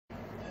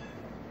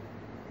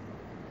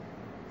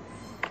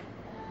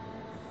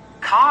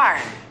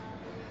Car.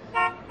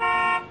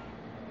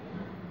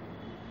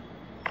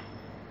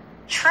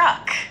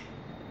 Truck.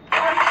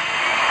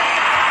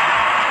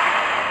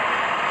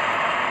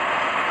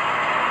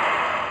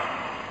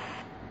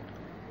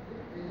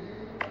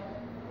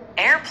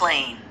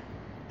 Airplane.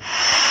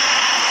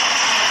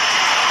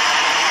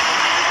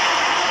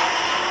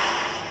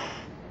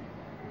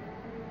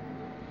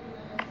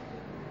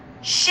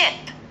 Ship.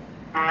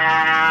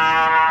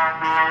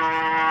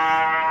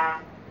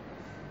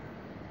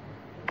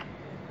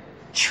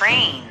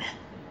 Train.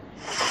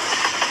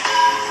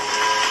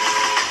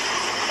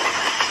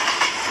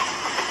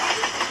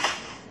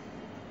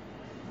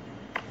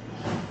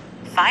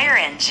 Fire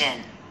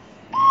engine.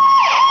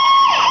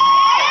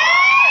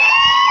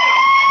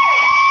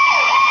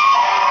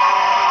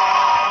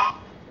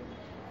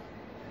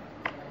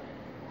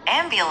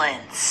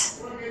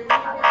 Ambulance.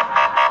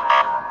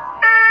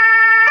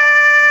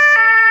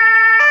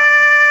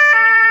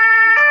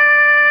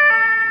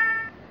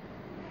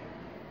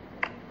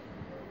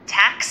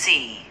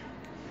 Taxi.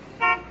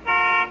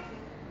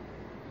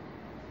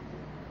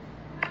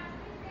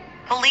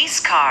 Police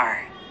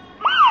car.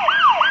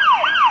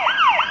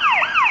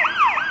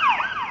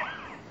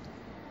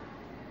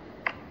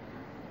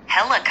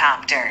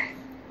 Helicopter.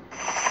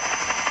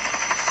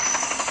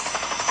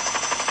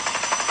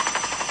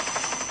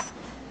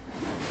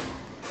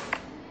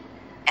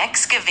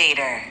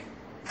 Excavator.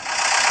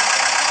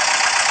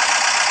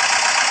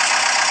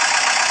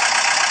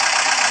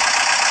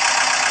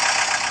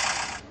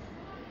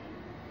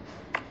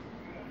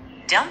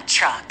 Dump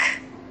truck.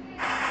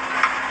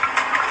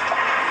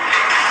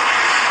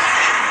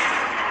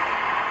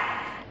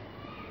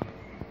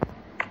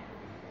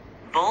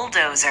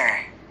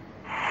 Bulldozer.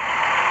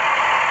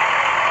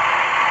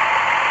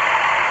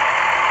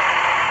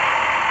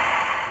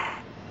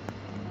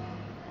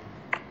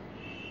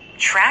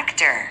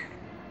 Tractor.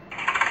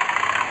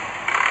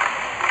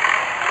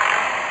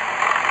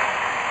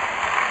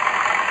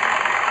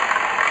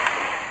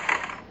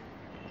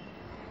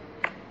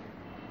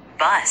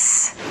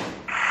 Bus.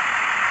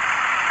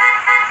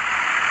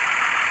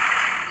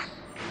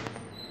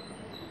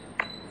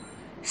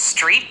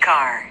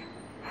 Streetcar.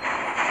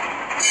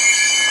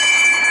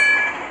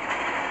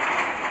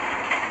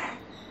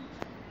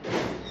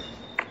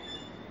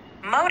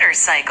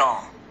 Motorcycle.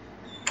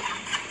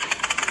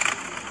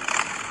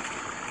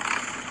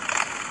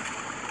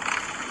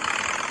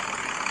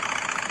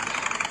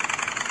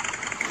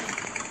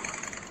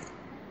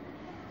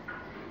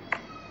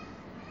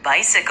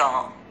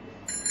 Bicycle.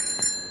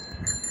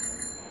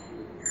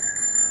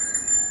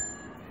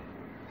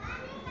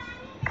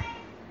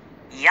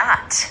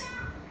 Yacht.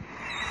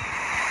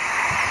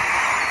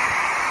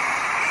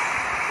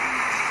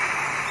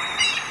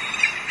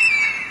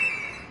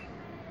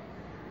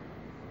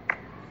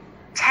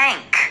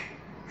 Tank.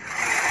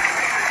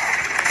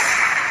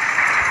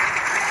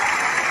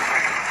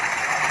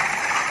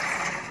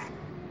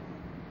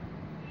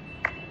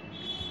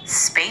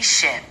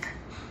 Spaceship.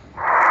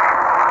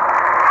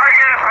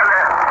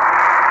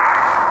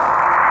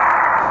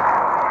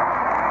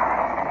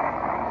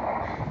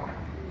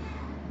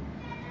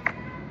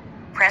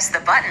 Press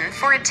the button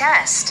for a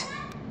test.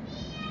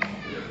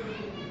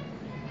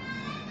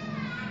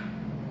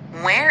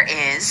 Where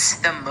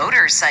is the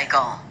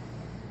motorcycle?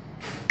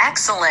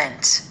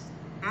 Excellent.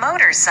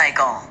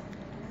 Motorcycle.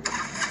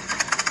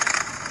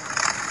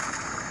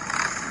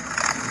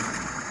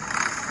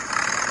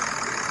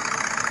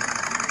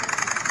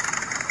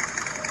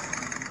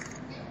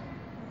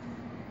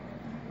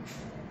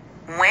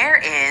 Where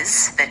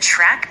is the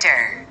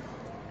tractor?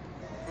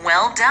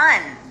 Well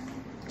done.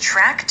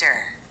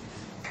 Tractor.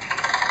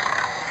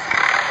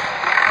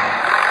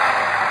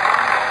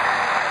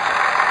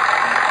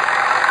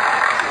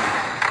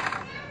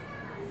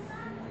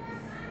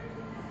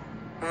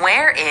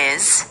 Where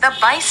is the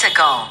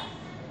bicycle?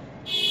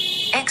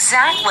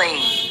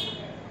 Exactly.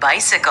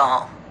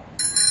 Bicycle.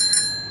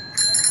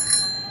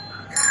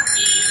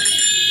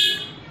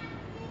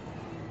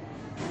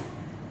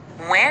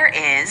 Where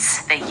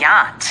is the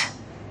yacht?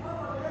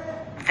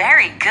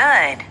 Very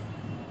good.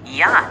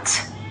 Yacht.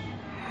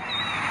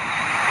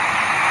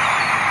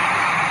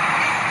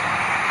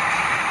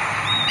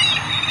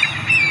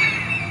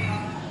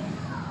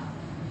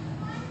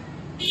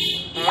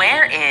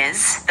 Where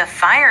is the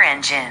fire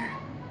engine?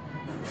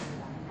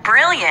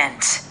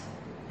 Brilliant.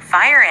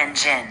 Fire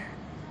engine.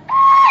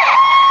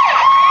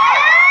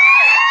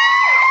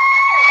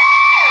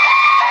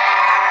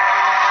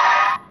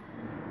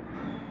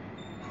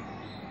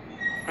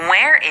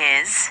 Where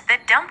is the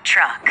dump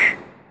truck?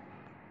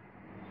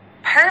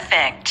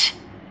 Perfect.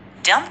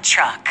 Dump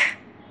truck.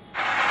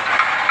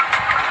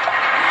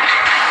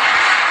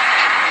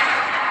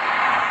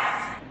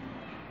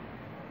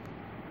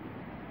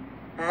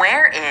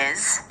 Where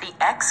is the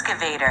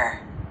excavator?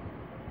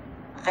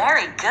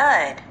 Very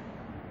good.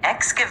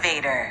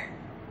 Excavator.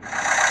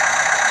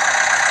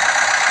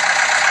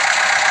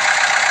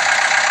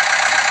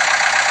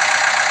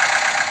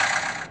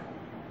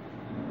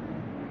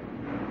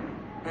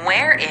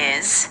 Where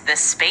is the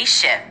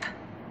spaceship?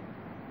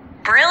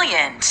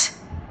 Brilliant.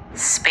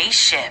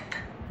 Spaceship.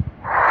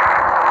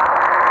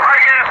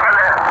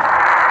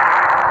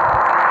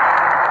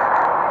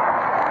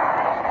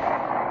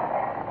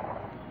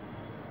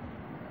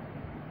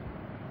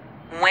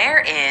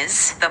 Where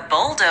is the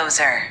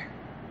bulldozer?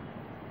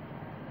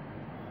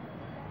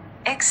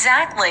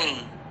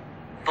 Exactly.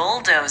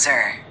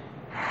 Bulldozer.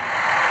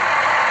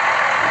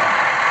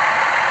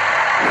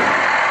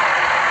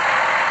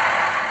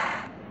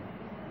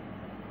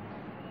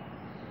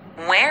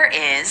 Where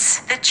is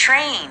the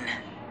train?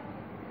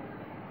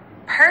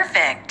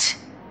 Perfect.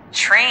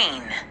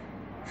 Train.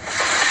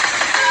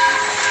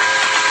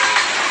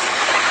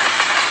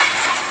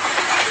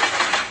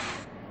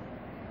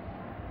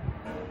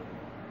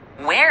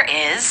 Where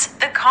is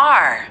the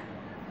car?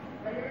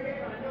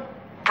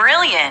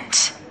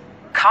 Brilliant.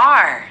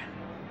 Car.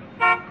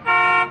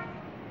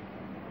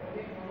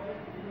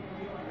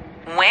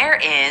 Where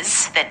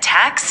is the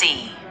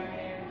taxi?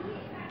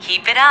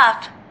 Keep it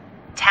up.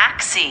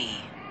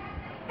 Taxi.